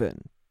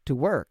proven to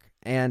work.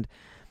 And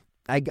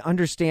I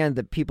understand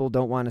that people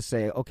don't want to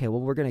say, okay,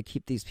 well, we're going to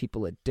keep these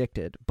people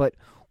addicted. But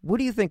what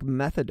do you think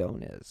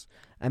methadone is?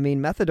 I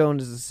mean, methadone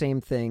is the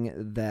same thing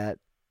that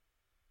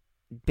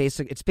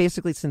it's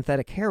basically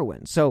synthetic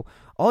heroin. So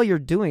all you're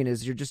doing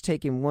is you're just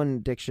taking one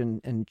addiction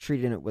and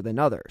treating it with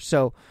another.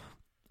 So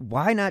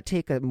why not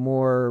take a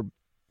more,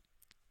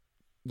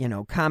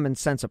 common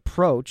sense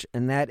approach?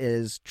 And that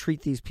is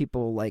treat these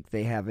people like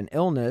they have an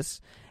illness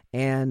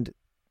and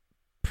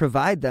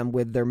provide them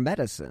with their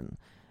medicine.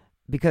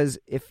 Because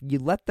if you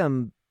let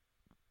them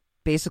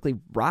basically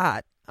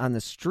rot on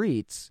the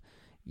streets,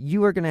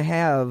 you are going to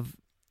have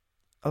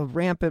a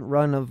rampant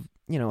run of,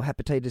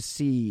 hepatitis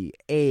C,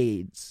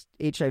 AIDS,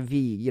 HIV,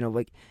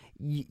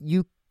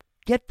 you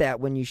get that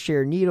when you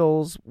share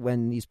needles,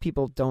 when these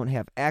people don't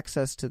have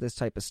access to this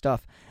type of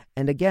stuff.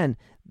 And again,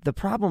 the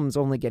problem's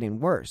only getting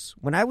worse.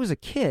 When I was a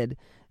kid,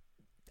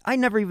 I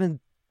never even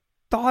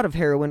thought of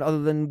heroin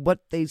other than what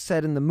they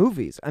said in the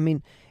movies. I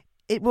mean,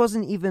 it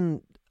wasn't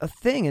even a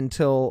thing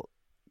until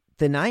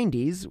the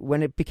 90s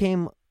when it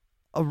became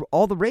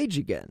all the rage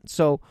again.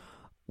 So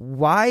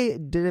why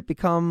did it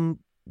become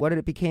what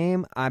it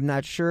became? I'm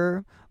not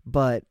sure,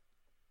 but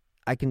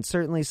I can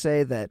certainly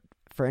say that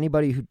for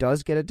anybody who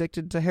does get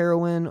addicted to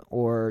heroin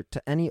or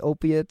to any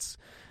opiates,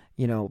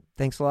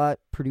 thanks a lot,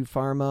 Purdue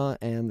Pharma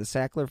and the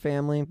Sackler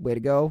family. Way to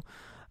go.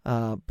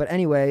 But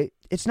anyway,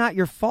 it's not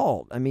your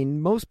fault. I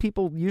mean, most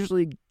people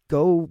usually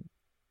go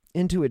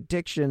into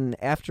addiction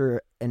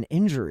after an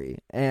injury.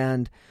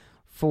 And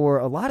for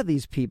a lot of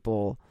these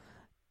people,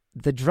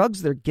 the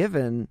drugs they're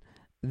given,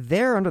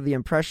 they're under the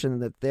impression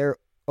that they're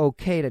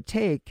okay to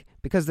take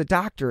because the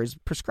doctor is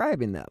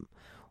prescribing them.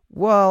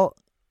 Well,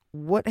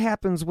 what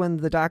happens when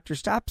the doctor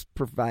stops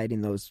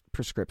providing those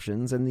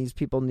prescriptions and these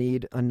people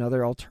need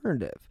another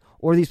alternative?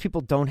 Or these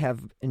people don't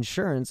have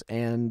insurance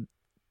and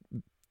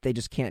they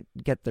just can't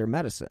get their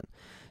medicine.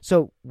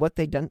 So what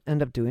they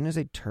end up doing is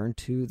they turn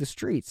to the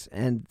streets.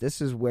 And this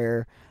is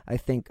where I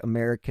think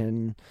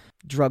American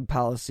drug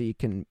policy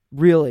can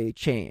really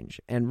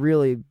change and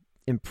really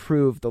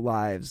improve the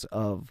lives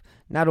of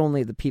not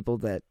only the people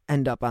that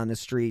end up on the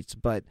streets,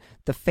 but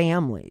the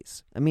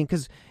families. I mean,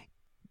 because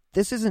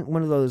this isn't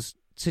one of those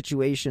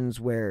situations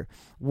where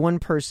one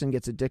person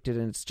gets addicted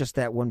and it's just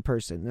that one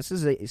person. This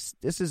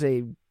is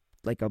a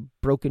like a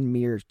broken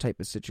mirror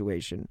type of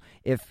situation.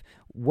 If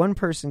one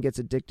person gets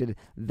addicted,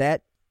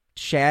 that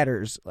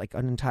shatters like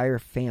an entire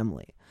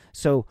family.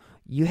 So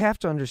you have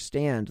to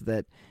understand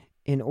that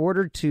in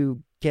order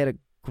to get a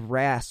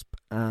grasp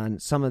on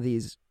some of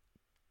these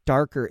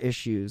darker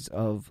issues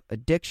of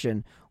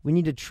addiction, we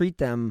need to treat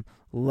them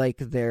like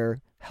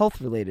they're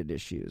health-related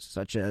issues,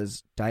 such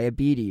as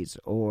diabetes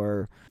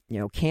or,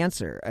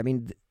 cancer. I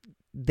mean,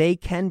 they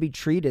can be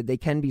treated. They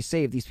can be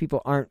saved. These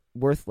people aren't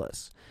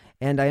worthless.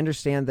 And I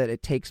understand that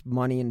it takes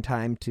money and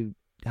time to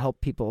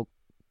help people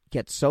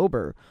get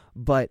sober.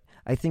 But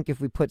I think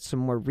if we put some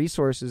more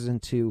resources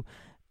into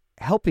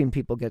helping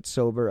people get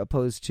sober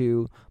opposed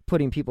to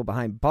putting people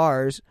behind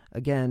bars,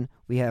 again,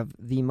 we have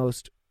the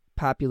most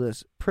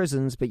populous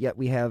prisons, but yet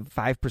we have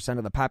 5%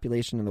 of the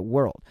population in the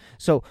world.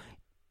 So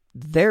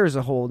there's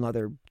a whole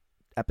nother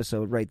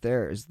episode right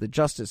there, is the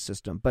justice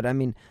system. But I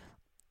mean,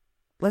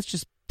 let's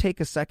just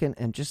take a second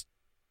and just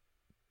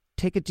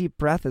take a deep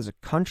breath as a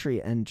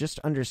country and just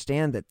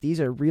understand that these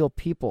are real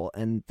people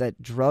and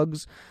that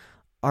drugs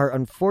are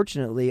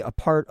unfortunately a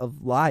part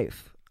of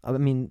life. I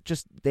mean,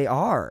 just they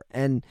are.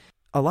 And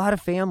a lot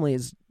of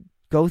families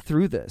go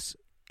through this.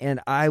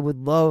 And I would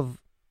love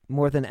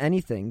more than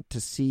anything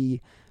to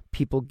see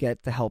people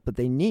get the help that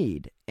they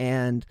need.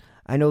 And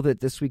I know that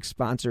this week's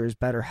sponsor is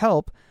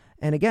BetterHelp.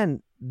 And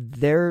again,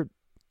 they're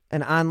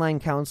an online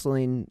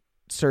counseling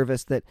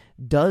service that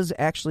does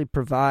actually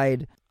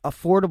provide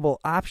affordable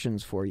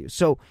options for you.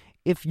 So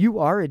if you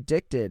are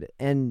addicted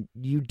and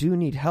you do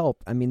need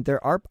help, I mean,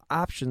 there are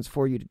options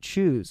for you to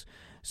choose.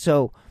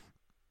 So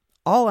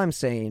all I'm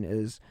saying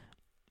is,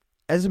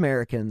 as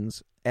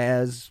Americans,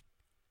 as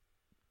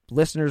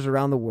listeners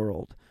around the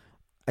world,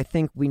 I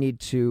think we need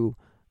to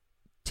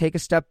take a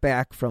step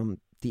back from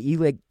the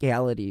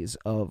illegalities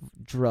of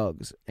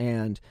drugs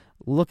and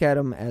look at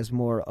them as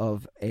more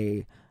of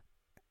a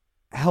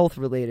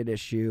health-related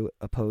issue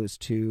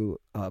opposed to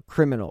a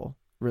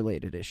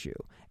criminal-related issue,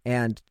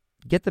 and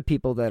get the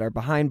people that are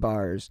behind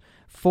bars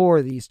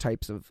for these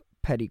types of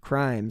petty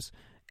crimes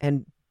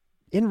and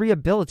in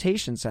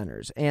rehabilitation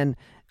centers, and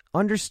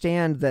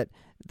understand that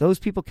those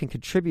people can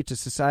contribute to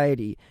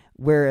society,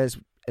 whereas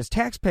as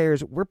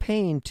taxpayers, we're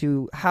paying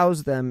to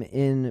house them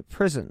in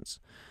prisons.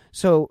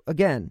 So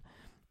again,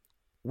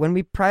 when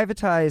we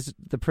privatized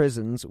the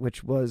prisons,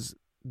 which was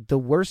the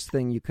worst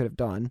thing you could have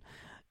done,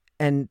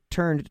 and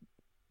turned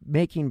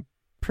making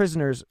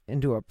prisoners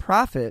into a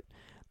profit,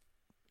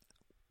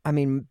 I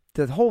mean,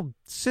 the whole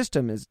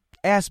system is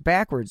ass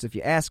backwards, if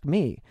you ask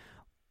me.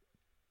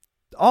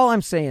 All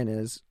I'm saying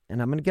is,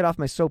 and I'm going to get off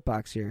my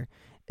soapbox here,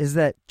 is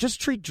that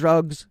just treat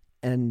drugs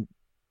and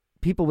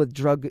people with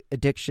drug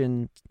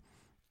addiction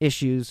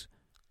issues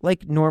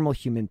like normal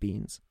human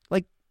beings.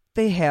 Like,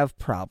 they have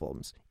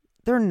problems.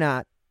 They're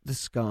not the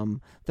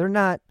scum. They're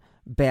not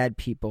bad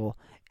people.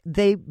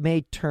 They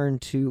may turn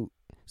to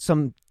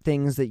some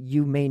things that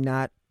you may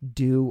not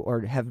do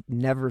or have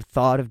never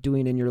thought of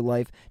doing in your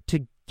life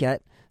to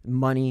get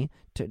money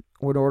in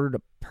order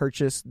to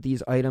purchase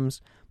these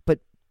items. But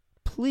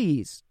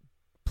please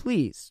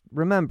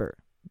remember,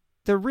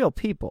 they're real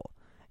people.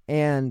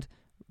 And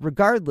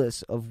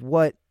regardless of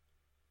what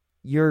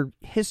your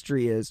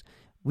history is,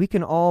 we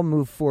can all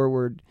move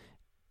forward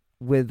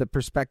with the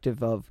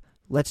perspective of,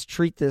 let's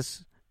treat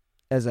this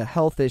as a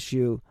health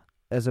issue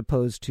as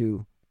opposed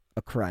to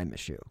a crime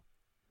issue.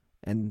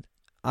 And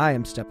I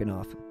am stepping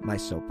off my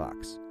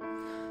soapbox.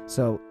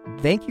 So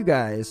thank you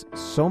guys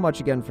so much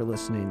again for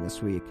listening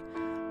this week.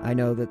 I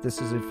know that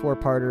this is a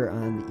 4-parter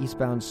on the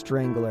Eastbound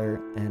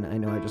Strangler, and I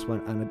know I just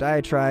went on a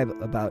diatribe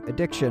about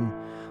addiction,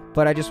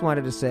 but I just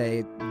wanted to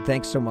say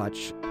thanks so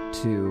much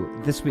to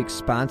this week's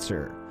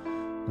sponsor,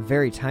 a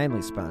very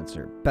timely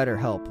sponsor,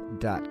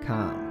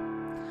 BetterHelp.com.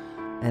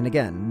 And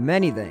again,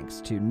 many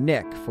thanks to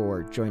Nick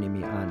for joining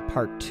me on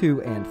part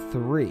 2 and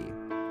 3.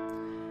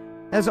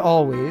 As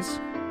always,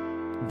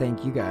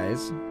 thank you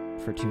guys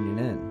for tuning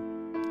in.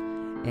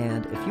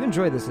 And if you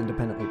enjoy this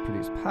independently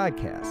produced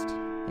podcast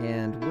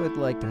and would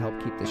like to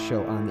help keep this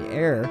show on the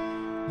air,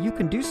 you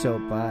can do so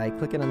by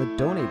clicking on the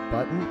donate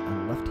button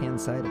on the left-hand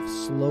side of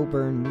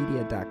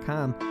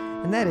slowburnmedia.com,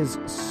 and that is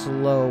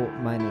slow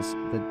minus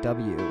the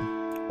W.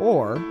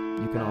 Or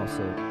you can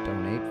also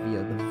donate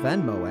via the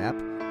Venmo app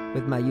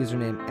with my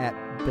username at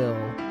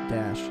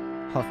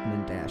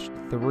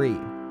Bill-Huffman-3.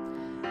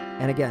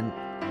 And again,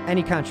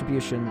 any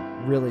contribution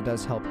really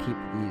does help keep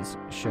these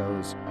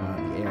shows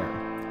on the air.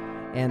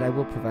 And I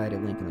will provide a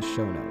link in the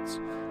show notes.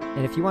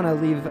 And if you want to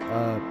leave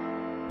a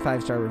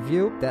 5-star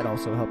review, that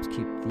also helps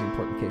keep the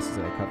important cases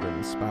that I cover in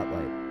the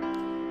spotlight.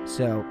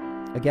 So,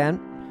 again,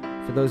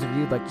 for those of you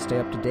who'd like to stay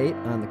up to date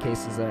on the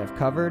cases that I've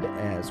covered,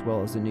 as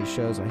well as the new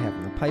shows I have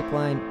in the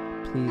pipeline,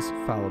 please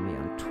follow me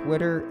on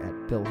Twitter at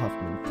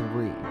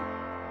BillHuffman3.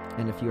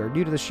 And if you are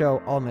new to the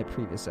show, all my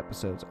previous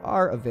episodes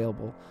are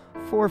available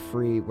for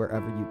free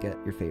wherever you get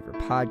your favorite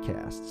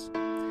podcasts.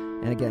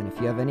 And again, if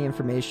you have any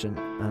information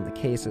on the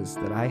cases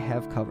that I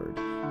have covered,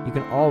 you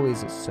can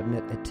always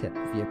submit a tip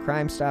via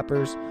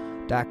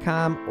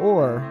crimestoppers.com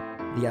or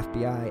the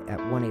FBI at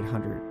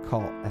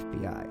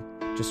 1-800-CALL-FBI.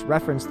 Just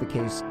reference the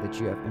case that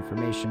you have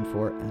information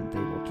for, and they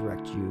will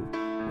direct you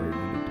where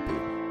you need to be.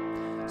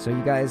 So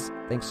you guys,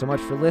 thanks so much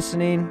for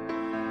listening.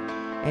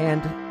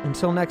 And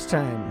until next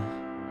time,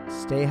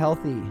 stay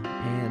healthy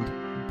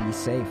and be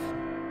safe.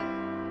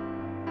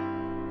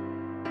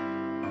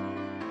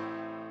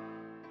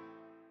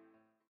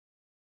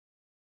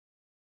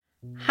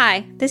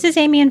 Hi, this is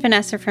Amy and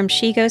Vanessa from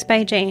She Goes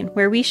by Jane,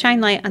 where we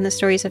shine light on the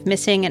stories of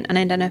missing and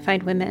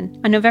unidentified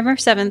women. On November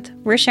 7th,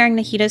 we're sharing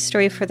Nahita's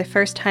story for the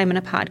first time in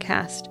a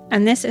podcast.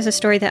 And this is a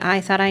story that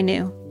I thought I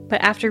knew,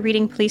 but after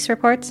reading police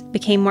reports,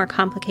 became more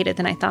complicated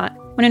than I thought.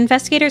 When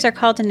investigators are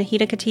called to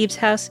Nahita Khatib's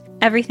house,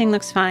 everything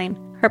looks fine.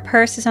 Her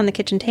purse is on the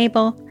kitchen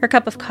table, her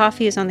cup of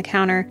coffee is on the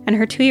counter, and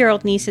her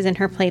 2-year-old niece is in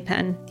her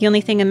playpen. The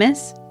only thing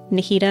amiss?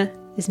 Nahita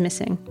is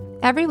missing.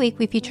 Every week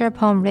we feature a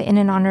poem written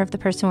in honor of the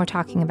person we're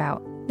talking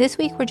about. This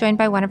week we're joined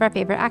by one of our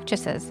favorite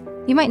actresses.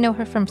 You might know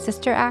her from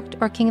Sister Act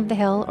or King of the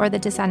Hill or The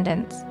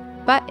Descendants.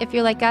 But if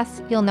you're like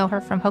us, you'll know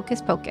her from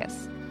Hocus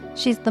Pocus.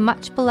 She's the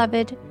much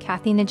beloved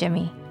Kathy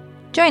Najimy.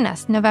 Join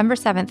us November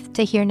 7th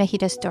to hear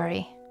Nahita's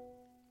story.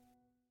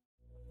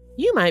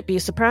 You might be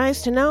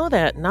surprised to know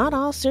that not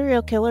all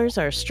serial killers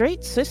are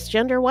straight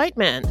cisgender white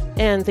men,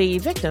 and the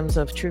victims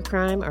of true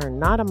crime are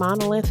not a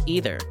monolith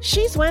either.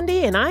 She's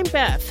Wendy and I'm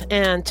Beth,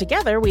 and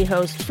together we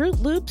host Fruit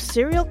Loops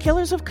Serial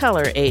Killers of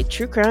Color, a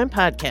true crime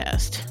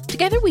podcast.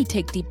 Together we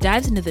take deep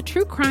dives into the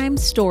true crime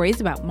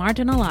stories about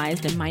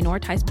marginalized and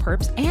minoritized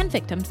perps and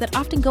victims that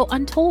often go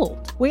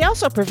untold. We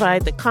also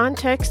provide the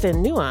context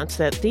and nuance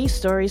that these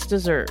stories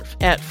deserve.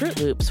 At Fruit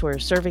Loops, we're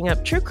serving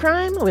up true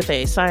crime with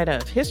a side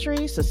of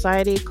history,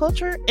 society,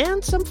 culture,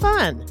 and some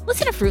fun.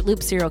 Listen to Fruit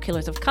Loops Serial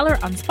Killers of Color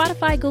on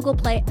Spotify, Google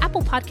Play,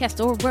 Apple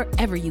Podcasts, or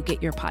wherever you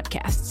get your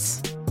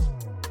podcasts.